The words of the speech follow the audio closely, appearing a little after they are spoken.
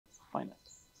Fine.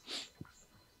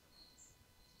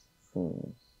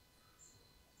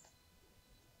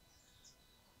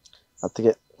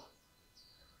 ಅತ್ತಿಗೆ,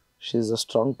 she is a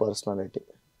strong personality,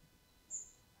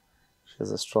 she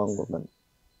is a strong woman.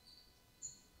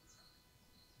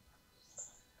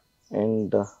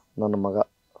 And ನನ್ನ ಮಗ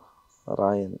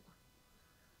ರಾಯನ್,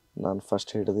 ನಾನು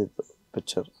ಫಸ್ಟ್ ಹಿಡಿದಿದ್ದು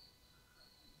ಪಿಕ್ಚರ್,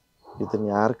 ಇದನ್ನು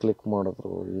ಯಾರು ಕ್ಲಿಕ್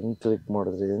ಮಾಡಿದ್ರು, ಹೆಂಗೆ ಕ್ಲಿಕ್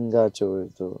ಮಾಡಿದ್ರು, ಹೆಂಗೆ ಆಚೆ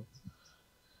ಹೋಯಿತು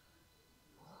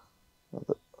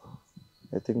ಅದು.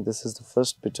 I think this is the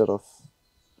first picture of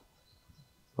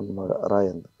ನನ್ನ ಮಗ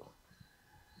ರಾಯನ್.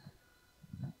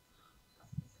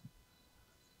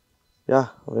 ಯಾ,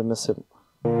 ವಿ ಮಿಸ್ ಹಿಮ್.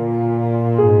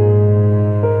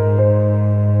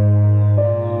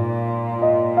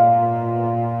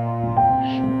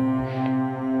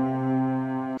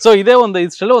 ಸೊ ಇದೇ ಒಂದು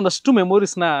ಇಷ್ಟೆಲ್ಲ ಒಂದಷ್ಟು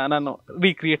ಮೆಮೊರೀಸ್ನ ನಾನು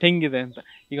ರೀಕ್ರಿಯೇಟ್ ಹೆಂಗಿದೆ ಅಂತ.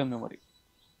 ಈಗ ಒಂದು ಮೆಮೊರಿ,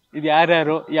 ಇದು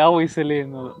ಯಾರ್ಯಾರು ಯಾವ ವಯಸ್ಸಲ್ಲಿ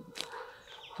ಅನ್ನೋದು.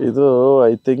 ಇದು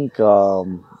ಐ ಥಿಂಕ್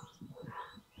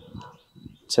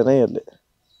ಚೆನ್ನೈಯಲ್ಲಿ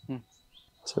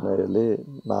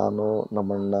ನಾನು,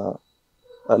 ನಮ್ಮಣ್ಣ,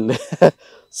 ಅಲ್ಲಿ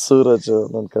ಸೂರಜ್,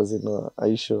 ನನ್ನ ಕಸಿನ್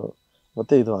ಐಶು,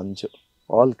 ಮತ್ತು ಇದು Anju,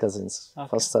 all cousins,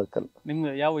 first circle.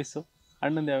 ನಿಮ್ಗೆ ಯಾವ ವಯಸ್ಸು?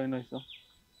 ಅಣ್ಣಂದು ಯಾವ ವಯಸ್ಸು?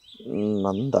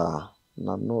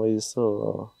 ನನ್ನ ವಯಸ್ಸು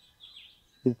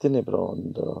ಇರ್ತೀನಿ ಬ್ರೋ,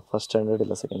 ಒಂದು ಫಸ್ಟ್ ಸ್ಟ್ಯಾಂಡರ್ಡ್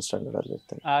ಇಲ್ಲ ಸೆಕೆಂಡ್ ಸ್ಟ್ಯಾಂಡರ್ಡಲ್ಲಿ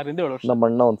ಇರ್ತೀನಿ. 6 ವರ್ಷ. ನಮ್ಮ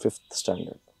ಅಣ್ಣ ಒಂದು 5th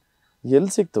ಸ್ಟ್ಯಾಂಡರ್ಡ್.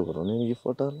 ಎಲ್ಲಿ ಸಿಕ್ತು ಬ್ರೋ ನಿನಗೆ ಈ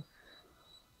ಫೋಟೋ?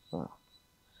 ಹಾಂ,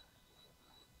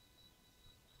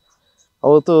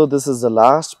 ಅವತ್ತು this is the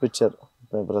last picture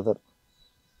my brother.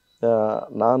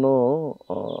 ನಾನು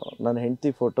ನನ್ನ ಹೆಂಡತಿ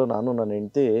ಫೋಟೋ, ನಾನು ನನ್ನ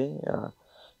ಹೆಂಡತಿ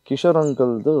ಕಿಶೋರ್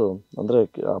ಅಂಕಲ್ದು, ಅಂದರೆ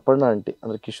ಅಪರ್ಣ ಆಂಟಿ,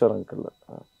 ಅಂದರೆ ಕಿಶೋರ್ ಅಂಕಲ್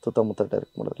ಸುತ್ತಮುತ್ತ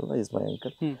ಡೈರೆಕ್ಟ್ ಮಾಡಿದ್ರಲ್ಲ, ಈಸ್ ಮೈ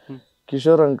ಅಂಕಲ್.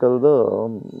 ಕಿಶೋರ್ ಅಂಕಲ್ದು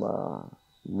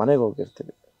ಮನೆಗೆ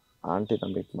ಹೋಗಿರ್ತೀವಿ ಆಂಟಿನ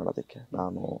ಮೀಟ್ ಮಾಡೋದಕ್ಕೆ.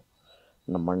 ನಾನು,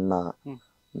 ನಮ್ಮಣ್ಣ,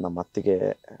 ನಮ್ಮ ಅತ್ತಿಗೆ,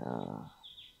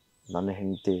 ನನ್ನ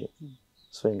ಹೆಂಡತಿ,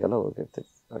 ಸೊ ಹಿಂಗೆಲ್ಲ ಹೋಗಿರ್ತೀವಿ.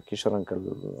 Kishore uncle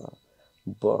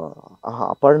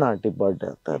Aparna aunty birthday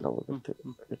ಅಂತ ಎಲ್ಲ ಹೋಗಿರ್ತೀವಿ.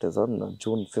 It is on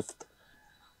June 5th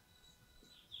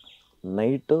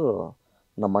night.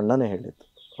 ನಮ್ಮ ಅಣ್ಣನೇ ಹೇಳಿದ್ದು,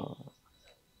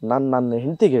 ನಾನು ನನ್ನ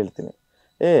ಹೆಂಡ್ತಿಗೆ ಹೇಳ್ತೀನಿ,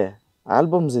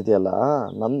 ಆಲ್ಬಮ್ಸ್ ಇದೆಯಲ್ಲ,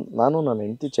 ನಾನು ನನ್ನ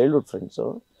ಹೆಂಡ್ತಿ ಚೈಲ್ಡ್ಹುಡ್ ಫ್ರೆಂಡ್ಸು,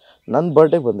 ನನ್ನ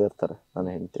ಬರ್ಡೇಗೆ ಬಂದಿರ್ತಾರೆ ನನ್ನ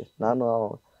ಹೆಂಡ್ತಿ. ನಾನು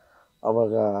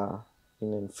ಅವಾಗ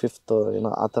ಇನ್ನೇನು 5th ಏನೋ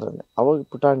ಆ ಥರನೇ, ಅವಾಗ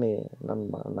ಪುಟಾಣಿ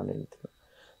ನನ್ನ ಹೆಂಡ್ತಿ.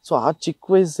 ಸೊ ಆ ಚಿಕ್ಕ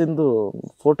ವಯಸ್ಸಿಂದು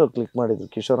ಫೋಟೋ ಕ್ಲಿಕ್ ಮಾಡಿದ್ರು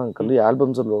ಕಿಶೋರ್ ಅಂಕಲ್. ಈ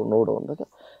ಆಲ್ಬಮ್ಸಲ್ಲಿ ನೋಡು ಅಂದಾಗ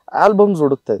ಆಲ್ಬಮ್ಸ್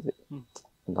ಹುಡುಕ್ತಾ ಇದ್ವಿ,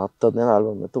 ಒಂದು 10-15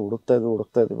 ಆಲ್ಬಮ್ ಇತ್ತು. ಹುಡುಕ್ತಾ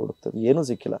ಇದ್ವಿ, ಏನೂ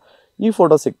ಸಿಕ್ಕಿಲ್ಲ. ಈ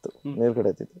ಫೋಟೋ ಸಿಕ್ತು, ಮೇಲ್ಗಡೆ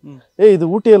ಇದ್ದಿದ್ದು. ಇದು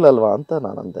ಊಟಿಯಲ್ಲಲ್ವಾ ಅಂತ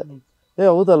ನಾನು ಅಂದೆ.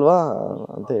 ಹೌದಲ್ವಾ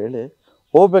ಅಂತ ಹೇಳಿ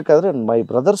ಹೋಗ್ಬೇಕಾದ್ರೆ ಮೈ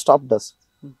ಬ್ರದರ್ ಸ್ಟಾಪ್ ಡಸ್,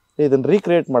 ಇದನ್ನು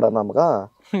ರೀಕ್ರಿಯೇಟ್ ಮಾಡೋಣ ನಮಗ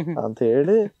ಅಂತ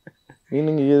ಹೇಳಿ, ನೀನು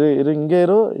ಹಿಂಗೆ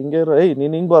ಇರು,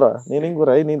 ನೀನು ಹಿಂಗೆ ಬರ,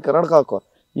 ನೀನು ಕನ್ನಡಕ ಹಾಕೋ,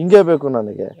 ಹಿಂಗೆ ಬೇಕು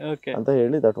ನನಗೆ ಅಂತ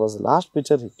ಹೇಳಿ. That was last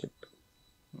picture he clicked.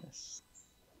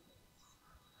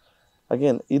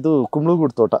 Again ಇದು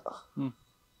ಕುಂಬಳಗೂಡು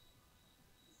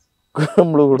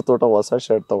ತೋಟ ಹೊಸ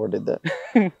ಶರ್ಟ್ ತಗೊಂಡಿದ್ದೆ,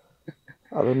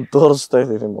 ಅದನ್ನು ತೋರಿಸ್ತಾ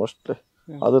ಇದ್ದೀನಿ ಮೋಸ್ಟ್ಲಿ.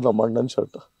 ಅದು ನಮ್ಮ ಅಣ್ಣನ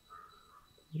ಶರ್ಟ್.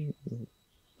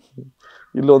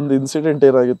 ಇಲ್ಲೊಂದು ಇನ್ಸಿಡೆಂಟ್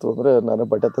ಏನಾಗಿತ್ತು ಅಂದರೆ, ನಾನೇ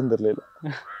ಬಟ್ಟೆ ತಂದಿರಲಿಲ್ಲ.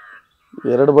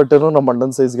 2 ಬಟ್ಟೆನೂ ನಮ್ಮ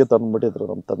ಅಣ್ಣನ ಸೈಜ್ಗೆ ತಂದುಬಿಟ್ಟಿದ್ರು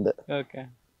ನಮ್ಮ ತಂದೆ.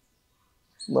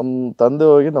 ನಮ್ಮ ತಂದೆ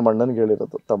ಹೋಗಿ ನಮ್ಮ ಅಣ್ಣನಿಗೆ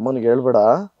ಹೇಳಿರೋದು, ತಮ್ಮನಿಗೆ ಹೇಳ್ಬೇಡ,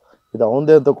 ಇದು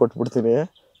ಅವಂದೇ ಅಂತ ಕೊಟ್ಬಿಡ್ತೀನಿ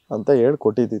ಅಂತ ಹೇಳಿ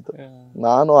ಕೊಟ್ಟಿದ್ದು.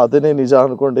 ನಾನು ಅದನ್ನೇ ನಿಜ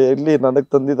ಅನ್ಕೊಂಡು ಎಲ್ಲಿ ನನಗೆ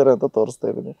ತಂದಿದ್ದಾರೆ ಅಂತ ತೋರಿಸ್ತಾ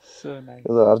ಇದ್ದೀನಿ.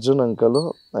 ಇದು Arjun uncle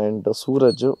and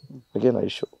Suraj, again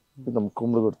Aishu. ಇದು ನಮ್ಮ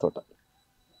ಕುಂಬಳಗೂಡು ತೋಟ.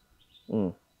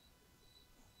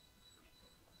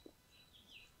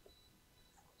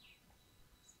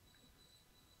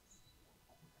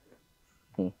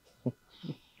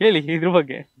 ಹೇಳಿ ಇದ್ರ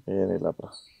ಬಗ್ಗೆ. ಏನಿಲ್ಲಪ್ಪ,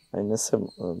 ಐ ಮಿಸ್ ಹಿಮ್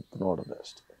ಅಂತ ನೋಡಿದೆ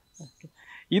ಅಷ್ಟೇ.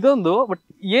 ಇದೊಂದು ಬಟ್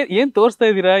ಏನ್ ತೋರಿಸ್ತಾ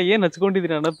ಇದ್ದೀರಾ, ಏನ್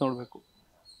ಹಚ್ಕೊಂಡಿದ್ದೀರಾ ಅನ್ನೋದು ನೋಡ್ಬೇಕು.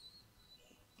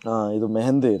 ಇದು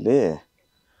ಮೆಹಂದಿಯಲ್ಲಿ,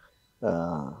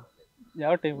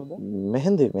 ಯಾವ ಟೈಮ್ ಅದು?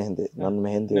 ಮೆಹಂದಿ ನನ್ನ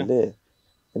ಮೆಹಂದಿಯಲ್ಲಿ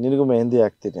ನಿನಗೂ ಮೆಹಂದಿ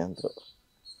ಹಾಕ್ತೀನಿ ಅಂದರು.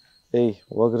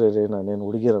 ಹೋಗ್ರಿ ರೀ, ನಾನೇನು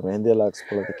ಹುಡುಗಿರ ಮೆಹಂದಿ ಎಲ್ಲ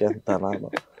ಹಾಕ್ಸ್ಕೊಳ್ಳೋದಕ್ಕೆ ಅಂತ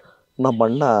ನಮ್ಮ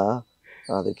ಅಣ್ಣ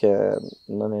ಅದಕ್ಕೆ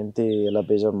ನನ್ನ ಹೆಂಡತಿ ಎಲ್ಲ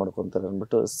ಬೇಜಾರು ಮಾಡ್ಕೊತಾರೆ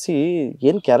ಅಂದ್ಬಿಟ್ಟು.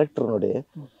 ಏನು ಕ್ಯಾರೆಕ್ಟರ್ ನೋಡಿ,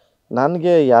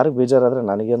 ನನಗೆ ಯಾರಿಗೆ ಬೇಜಾರಾದರೆ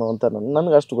ನನಗೇನು ಅಂತ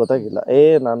ನನಗೆ ಅಷ್ಟು ಗೊತ್ತಾಗಿಲ್ಲ.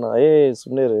 ನಾನು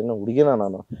ಸುಮ್ಮನೆ ಏನು ಹುಡುಗಿನ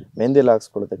ನಾನು ಮೆಹಂದಿ ಎಲ್ಲ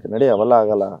ಹಾಕ್ಸ್ಕೊಳ್ಳೋದಕ್ಕೆ, ನಡಿ ಅವೆಲ್ಲ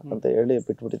ಆಗಲ್ಲ ಅಂತ ಹೇಳಿ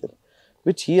ಬಿಟ್ಬಿಟ್ಟಿದ್ದೀನಿ.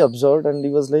 Which he observed and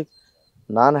he was like,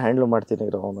 ನಾನು ಹ್ಯಾಂಡ್ಲ್ ಮಾಡ್ತೀನಿ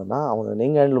ಅವನನ್ನು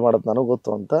ಹೆಂಗೆ ಹ್ಯಾಂಡ್ಲ್ ಮಾಡೋದು ನನಗೆ ಗೊತ್ತು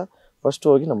ಅಂತ ಫಸ್ಟ್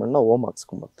ಹೋಗಿ ನಮ್ಮಣ್ಣ ಓಮ್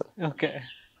ಹಾಕ್ಸ್ಕೊಂಬರ್ತಾರೆ.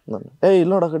 ನಾನು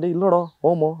ಇಲ್ಲಿ ನೋಡೋ ಕಡೆ, ಇಲ್ಲಿ ನೋಡೋ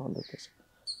ಓಮು ಅಂತ.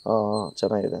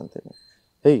 ಚೆನ್ನಾಗಿದೆ ಅಂತೀನಿ.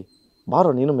 ಬಾರೋ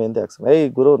ನೀನು ಮೆಹಂದಿ ಹಾಕ್ಸ.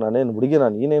 ಗುರು ನಾನೇನು ಹುಡುಗಿನ,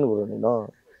 ನೀನೇನು ಗುರು ನೀನು,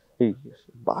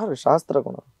 ಬಾರೋ ಶಾಸ್ತ್ರ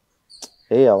ಕೊಣ.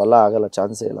 ಅವೆಲ್ಲ ಆಗಲ್ಲ,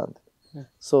 ಚಾನ್ಸೇ ಇಲ್ಲ ಅಂತ.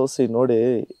 ಸೊ ನೋಡಿ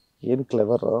ಏನು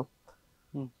ಕ್ಲೆವರು.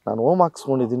 ನಾನು ಓಮ್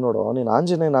ಹಾಕ್ಸ್ಕೊಂಡಿದ್ದೀನಿ ನೋಡು, ನೀನು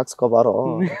ಆಂಜನೇಯನ್ ಹಾಕ್ಸ್ಕೊಬಾರೋ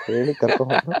ಅಂತ ಹೇಳಿ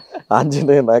ಕರ್ಕೊಂಡು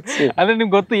ಆಂಜನೇಯನ್ ಹಾಕ್ಸಿ. ಅಂದ್ರೆ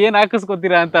ನಿಮ್ಗೆ ಗೊತ್ತು ಏನ್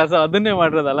ಹಾಕಿಸ್ಕೊತೀರಾ ಅಂತ, ಸೊ ಅದನ್ನೇ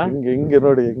ಮಾಡಿರೋದಲ್ಲ. ಹಿಂಗೆ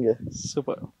ನೋಡಿ ಹಿಂಗೆ.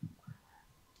 ಸೂಪರ್.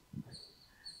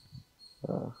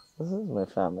 ಮೈ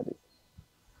ಫ್ಯಾಮಿಲಿ,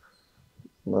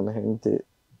 ನನ್ನ ಹೆಂಡತಿ,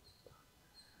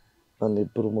 ನನ್ನ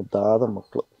ಇಬ್ಬರು ಮುದ್ದಾದ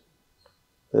ಮಕ್ಕಳು.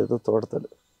 ಇದು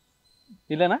ತೋಟದಲ್ಲಿ.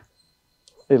 ಇಲ್ಲನಾ?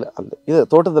 ಇಲ್ಲ, ಅಲ್ಲಿ ಇದೆ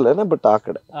ತೋಟದಲ್ಲೇನೆ, ಬಟ್ ಆ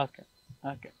ಕಡೆ. Okay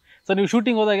okay. ಸೊ ನೀವು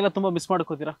ಶೂಟಿಂಗ್ ಹೋದಾಗೆಲ್ಲ ತುಂಬಾ ಮಿಸ್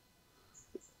ಮಾಡ್ಕೋತೀರಾ?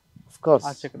 ಆಫ್ ಕೋರ್ಸ್,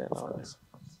 ಆಚೆ ಕಡೆ ಆಫ್ ಕೋರ್ಸ್.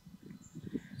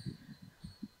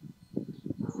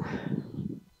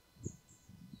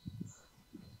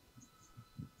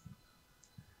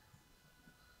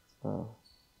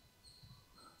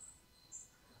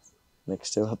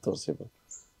 ನೆಕ್ಸ್ಟ್ ಯಾವಾಗ ತೋರಿಸಿದ್ರು?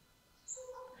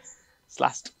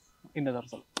 ಲಾಸ್ಟ್ ಇಂದ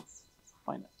ತೋರಿಸಲ್ಲ,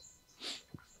 ಫೈನಲ್.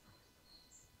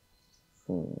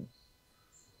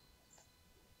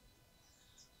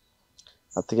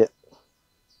 ಅತ್ತಿಗೆ,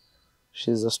 she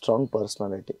is a strong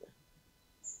personality,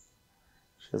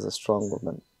 she is a strong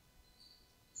women.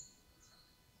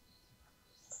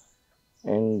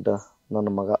 And ನನ್ನ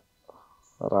ಮಗ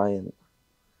ರಾಯನ್,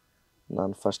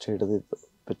 ನಾನು ಫಸ್ಟ್ ಹಿಡಿದಿದ್ದು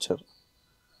ಪಿಕ್ಚರ್,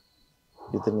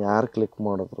 ಇದನ್ನು ಯಾರು ಕ್ಲಿಕ್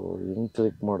ಮಾಡಿದ್ರು, ಹೆಂಗೆ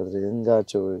ಕ್ಲಿಕ್ ಮಾಡಿದ್ರು, ಹೆಂಗೆ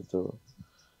ಆಚೆ ಹೋಯಿತು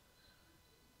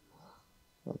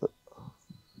ಅದು.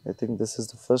 I think this is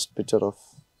the first picture of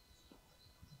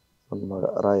ನನ್ನ ಮಗ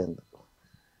ರಾಯನ್.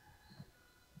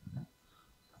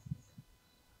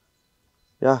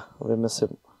 ಯಾ, we miss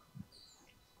him.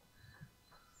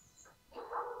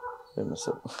 We miss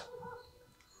him.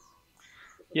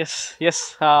 S.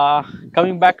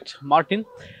 Coming back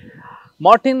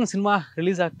Martin cinema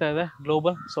release ಆಗ್ತಾ ಇದೆ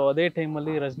ಗ್ಲೋಬಲ್. ಸೊ ಅದೇ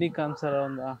ಟೈಮಲ್ಲಿ ರಜನಿಕಾಂತ್ ಸರ್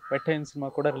ಒಂದು ಪೆಟ್ಟೈನ್ ಸಿನಿಮಾ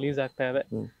ಕೂಡ ರಿಲೀಸ್ ಆಗ್ತಾ ಇದೆ.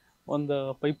 ಒಂದು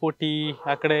ಪೈಪೋಟಿ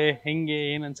ಆ ಕಡೆ ಹೆಂಗೆ,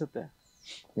 ಏನ್ ಅನ್ಸುತ್ತೆ?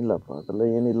 ಇಲ್ಲಪ್ಪ, ಅದೆಲ್ಲ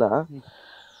ಏನಿಲ್ಲ.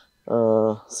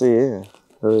 C,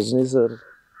 Rajani sir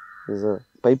is a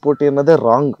ಪೈಪೋಟಿ ಅನ್ನೋದೇ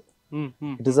wrong.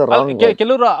 It is a wrong.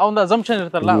 ಕೆಲವರು ಒಂದು ಅಸಂಪ್ಷನ್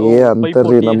ಇರ್ತಾರಲ್ಲ,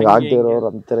 ಅಂತಾರ್ರಿ, ನಮ್ಗೆ ಆಗದೆ ಇರೋರು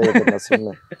ಅಂತಾರೆ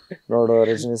ಸುಮ್ಮನೆ. ನೋಡು,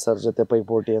 ರಜನಿ ಸರ್ ಜೊತೆ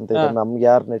ಪೈಪೋಟಿ ಅಂತ ಇದೆ, ನಮ್ಗೆ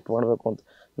ಯಾರು ನೆಟ್ ಮಾಡ್ಬೇಕು ಅಂತ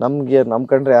ನಮ್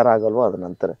ಕಂಡ್ರೆ ಯಾರು ಆಗಲ್ವೋ ಅದನ್ನ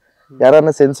ಅಂತಾರೆ.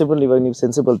 ಯಾರನ್ನ ಸೆನ್ಸಿಬಲ್, ಇವಾಗ ನೀವು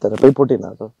ಸೆನ್ಸಿಬಲ್ ತಾನೆ, ಪೈಪೋಟಿನ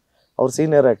ಅದು? ಅವ್ರು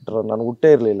ಸೀನಿಯರ್ ಆಕ್ಟರ್, ನಾನು ಹುಟ್ಟೇ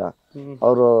ಇರ್ಲಿಲ್ಲ.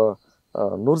 ಅವರು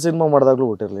 100 ಸಿನಿಮಾ ಮಾಡಿದಾಗ್ಲೂ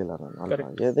ಹುಟ್ಟಿರ್ಲಿಲ್ಲ ನಾನು.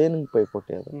 ಅದೇನು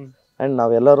ಪೈಪೋಟಿ ಅದು? ಅಂಡ್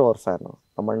ನಾವೆಲ್ಲರೂ ಅವ್ರ ಫ್ಯಾನು,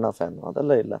 ನಮ್ಮ ಅಣ್ಣ ಫ್ಯಾನು,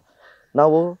 ಅದೆಲ್ಲ ಇಲ್ಲ.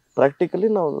 ನಾವು ಪ್ರಾಕ್ಟಿಕಲಿ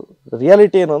ನಾವು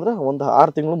ರಿಯಾಲಿಟಿ ಏನು ಅಂದ್ರೆ, ಒಂದು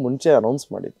 6 ತಿಂಗಳು ಮುಂಚೆ ಅನೌನ್ಸ್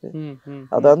ಮಾಡಿದ್ವಿ.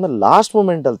 ಅದಾದ್ಮೇಲೆ ಲಾಸ್ಟ್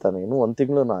ಮೂಮೆಂಟ್ ಅಲ್ಲಿ ತಾನೆ, ಇನ್ನು 1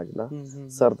 ತಿಂಗಳು ಆಗಿಲ್ಲ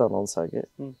ಸರ್ದು ಅನೌನ್ಸ್ ಆಗಿ.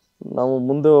 ನಾವು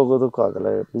ಮುಂದೆ ಹೋಗೋದಕ್ಕೂ ಆಗಲ್ಲ,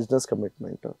 ಬಿಸ್ನೆಸ್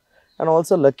ಕಮಿಟ್ಮೆಂಟ್. ಆ್ಯಂಡ್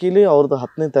ಆಲ್ಸೋ ಲಕ್ಕಿಲಿ ಅವ್ರದ್ದು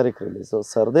 10ನೇ ತಾರೀಕು ರಿಲೀಸು,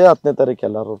 ಸರ್ದೇ 10ನೇ ತಾರೀಕು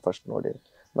ಎಲ್ಲರೂ ಫಸ್ಟ್ ನೋಡಿ.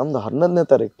 ನಮ್ದು 11ನೇ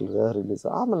ತಾರೀಕು ರಿಲೀಸ್,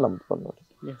 ಆಮೇಲೆ ನಮ್ದು ಬಂದು ನೋಡಿ.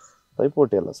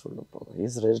 ಪೈಪೋಟಿ ಎಲ್ಲ ಸುಳ್ಳು,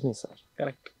 is Rajani sir.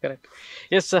 Correct.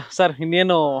 Yes sir,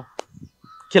 ಇನ್ನೇನು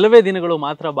ಕೆಲವೇ ದಿನಗಳು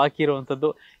ಮಾತ್ರ ಬಾಕಿ ಇರುವಂಥದ್ದು.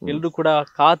 ಎಲ್ಲರೂ ಕೂಡ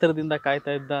ಕಾತರದಿಂದ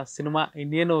ಕಾಯ್ತಾ ಇದ್ದ ಸಿನಿಮಾ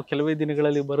ಇನ್ನೇನು ಕೆಲವೇ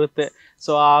ದಿನಗಳಲ್ಲಿ ಬರುತ್ತೆ.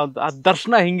 ಸೊ ಆ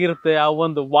ದರ್ಶನ ಹೆಂಗಿರುತ್ತೆ, ಆ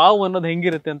ಒಂದು ವಾವ್ ಅನ್ನೋದು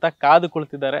ಹೆಂಗಿರುತ್ತೆ ಅಂತ ಕಾದು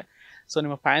ಕುಳಿತಿದ್ದಾರೆ. ಸೊ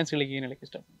ನಿಮ್ಮ ಫ್ಯಾನ್ಸ್ಗಳಿಗೆ ಏನು ಹೇಳಕ್ಕೆ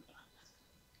ಇಷ್ಟಪಡ್ತೀನಿ?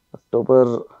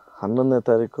 ಅಕ್ಟೋಬರ್ 11ನೇ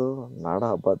ತಾರೀಕು ನಾಡ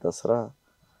ಹಬ್ಬ, ದಸರಾ.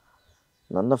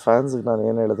 ನನ್ನ ಫ್ಯಾನ್ಸ್ಗೆ ನಾನು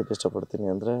ಏನು ಹೇಳೋದಕ್ಕೆ ಇಷ್ಟಪಡ್ತೀನಿ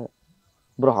ಅಂದರೆ,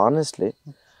 ಬ್ರೋ ಹಾನೆಸ್ಟ್ಲಿ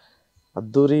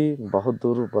ಅದ್ದೂರಿ,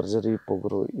 ಬಹದ್ದೂರು, ಭರ್ಜರಿ,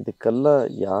 ಪೊಗರು ಇದಕ್ಕೆಲ್ಲ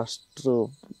ಎಷ್ಟು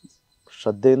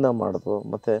ಶ್ರದ್ಧೆಯಿಂದ ಮಾಡಿದ್ರು.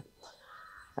 ಮತ್ತು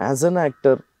as an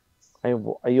actor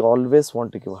I always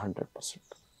want to give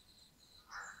 100%,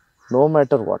 no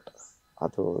matter what.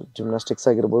 ಅದು ಜಿಮ್ನಾಸ್ಟಿಕ್ಸ್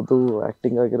ಆಗಿರ್ಬೋದು,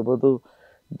 ಆ್ಯಕ್ಟಿಂಗ್ ಆಗಿರ್ಬೋದು,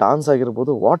 ಡಾನ್ಸ್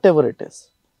ಆಗಿರ್ಬೋದು, what ever it is,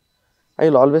 I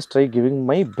will always try giving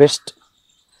my best.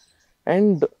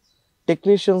 And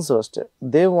technicians ಅಷ್ಟೇ,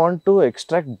 they want to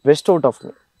extract best out of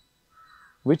me,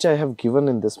 which I have given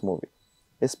in this movie.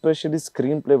 Especially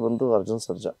screen play ಬಂದು ಅರ್ಜುನ್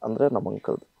ಸರ್ಜಾ ಅಂದರೆ ನಮ್ಮ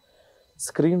ಅಂಕಲ್ದು.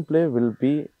 Screen play will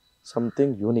be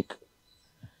something unique.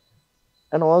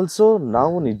 And also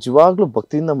ನಾವು ನಿಜವಾಗ್ಲೂ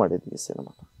ಭಕ್ತಿಯಿಂದ ಮಾಡಿದ್ವಿ ಈ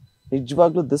cinema.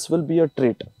 ನಿಜವಾಗ್ಲೂ this will be a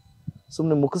treat.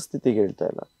 ಸುಮ್ಮನೆ ಮುಖಸ್ಥಿತಿಗೆ ಹೇಳ್ತಾ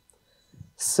ಇಲ್ಲ.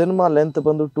 ಸಿನಿಮಾ ಲೆಂತ್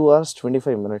ಬಂದು 2 hours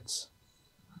 25 minutes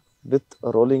with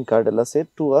rolling card ಎಲ್ಲ ಸೇರಿ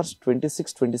 2 hours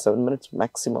 26-27 minutes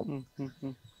maximum.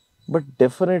 But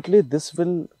definitely this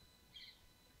will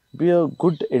be a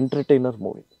good entertainer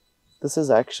movie. This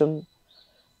is action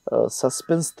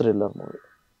suspense thriller movie.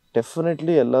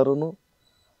 Definitely ಎಲ್ಲರೂ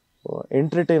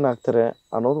entertain ಆಗ್ತಾರೆ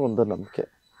ಅನ್ನೋದು ಒಂದು ನಂಬಿಕೆ.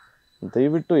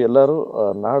 ದಯವಿಟ್ಟು ಎಲ್ಲರೂ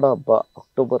ನಾಡ ಹಬ್ಬ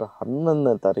ಅಕ್ಟೋಬರ್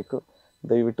 11ನೇ ತಾರೀಕು,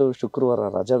 ದಯವಿಟ್ಟು ಶುಕ್ರವಾರ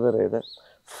ರಜಾ ಬೇರೆ ಇದೆ,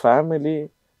 ಫ್ಯಾಮಿಲಿ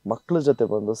ಮಕ್ಕಳ ಜೊತೆ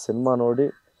ಬಂದು ಸಿನಿಮಾ ನೋಡಿ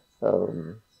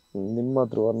ನಿಮ್ಮ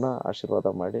ಧ್ರುವನ್ನ ಆಶೀರ್ವಾದ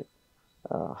ಮಾಡಿ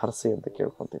ಹರಸಿ ಅಂತ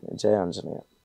ಕೇಳ್ಕೊತೀನಿ. ಜಯ ಆಂಜನೇಯ.